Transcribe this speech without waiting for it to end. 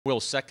Will,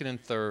 second and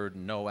third,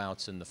 no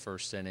outs in the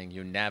first inning.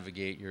 You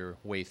navigate your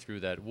way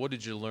through that. What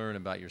did you learn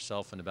about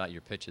yourself and about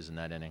your pitches in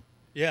that inning?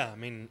 Yeah, I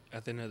mean,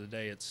 at the end of the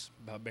day, it's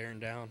about bearing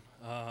down,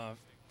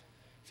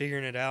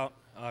 figuring it out.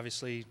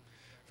 Obviously,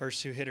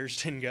 first two hitters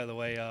didn't go the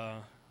way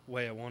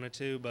I wanted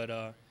to, but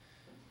I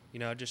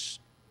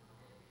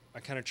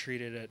kind of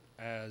treated it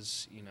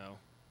as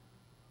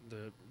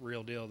the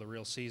real deal, the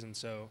real season.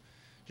 So,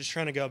 just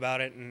trying to go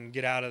about it and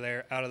get out of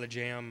there, out of the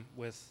jam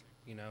with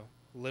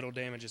little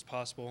damage as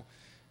possible.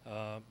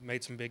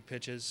 Made some big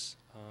pitches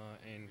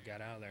and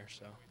got out of there.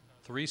 So.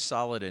 Three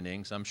solid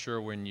innings. I'm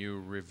sure when you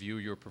review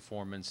your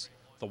performance,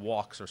 the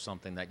walks are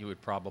something that you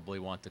would probably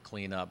want to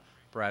clean up.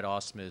 Brad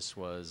Ausmus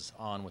was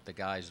on with the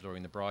guys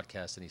during the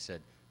broadcast, and he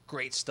said,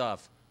 great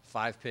stuff,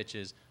 5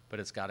 pitches, but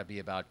it's got to be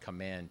about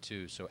command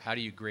too. So how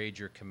do you grade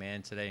your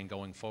command today and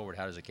going forward?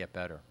 How does it get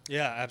better?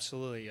 Yeah,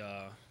 absolutely.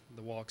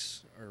 The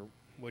walks are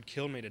what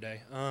killed me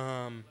today.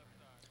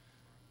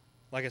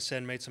 Like I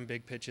said, made some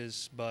big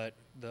pitches, but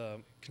the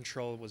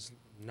control was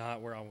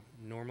not where I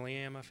normally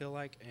am, I feel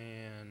like.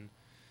 And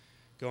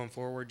going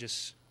forward,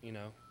 just,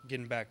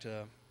 getting back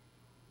to,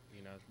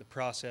 the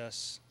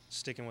process,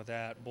 sticking with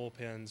that,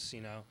 bullpens,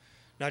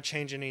 not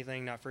changing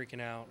anything, not freaking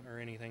out or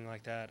anything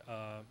like that,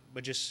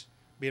 but just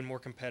being more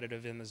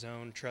competitive in the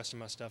zone, trusting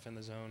my stuff in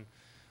the zone.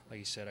 Like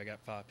you said, I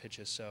got 5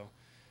 pitches, so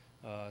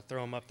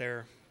throw them up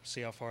there, see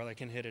how far they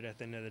can hit it at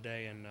the end of the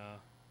day, and,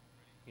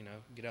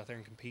 get out there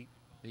and compete.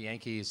 The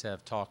Yankees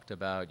have talked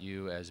about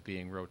you as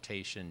being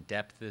rotation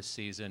depth this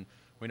season.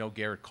 We know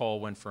Gerrit Cole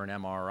went for an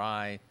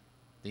MRI.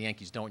 The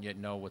Yankees don't yet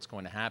know what's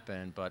going to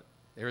happen, but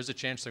there is a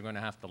chance they're going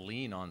to have to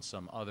lean on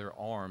some other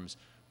arms.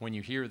 When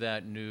you hear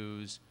that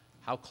news,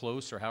 how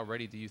close or how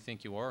ready do you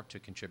think you are to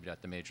contribute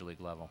at the major league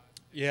level?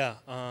 Yeah,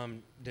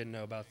 didn't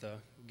know about the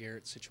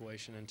Gerrit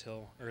situation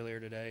until earlier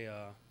today.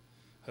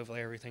 Hopefully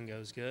everything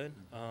goes good.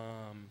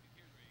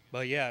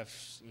 But yeah,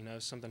 if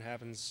something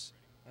happens,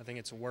 I think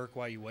it's a work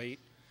while you wait.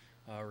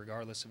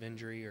 Regardless of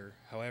injury or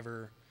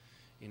however,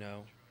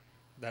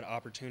 that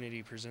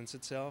opportunity presents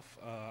itself.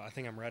 I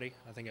think I'm ready.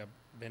 I think I've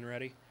been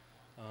ready.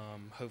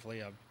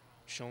 Hopefully I've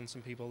shown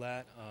some people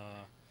that.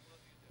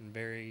 And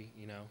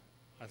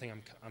I think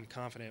I'm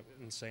confident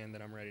in saying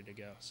that I'm ready to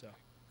go. So.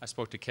 I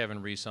spoke to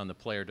Kevin Reese on the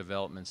player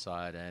development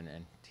side,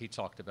 and he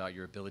talked about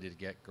your ability to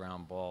get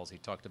ground balls. He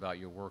talked about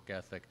your work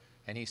ethic,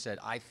 and he said,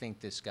 I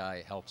think this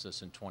guy helps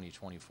us in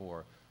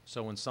 2024.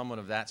 So when someone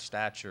of that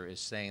stature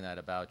is saying that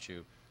about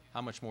you,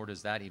 how much more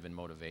does that even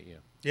motivate you?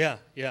 Yeah.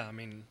 I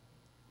mean,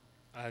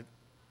 I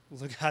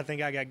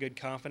think I got good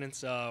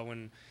confidence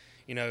when,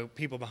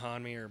 people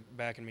behind me are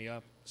backing me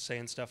up,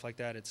 saying stuff like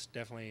that. It's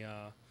definitely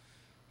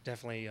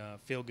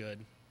feel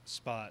good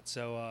spot.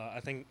 So I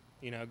think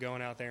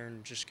going out there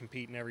and just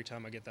competing every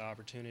time I get the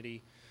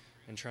opportunity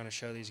and trying to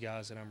show these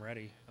guys that I'm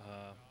ready.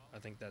 I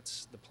think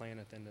that's the plan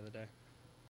at the end of the day.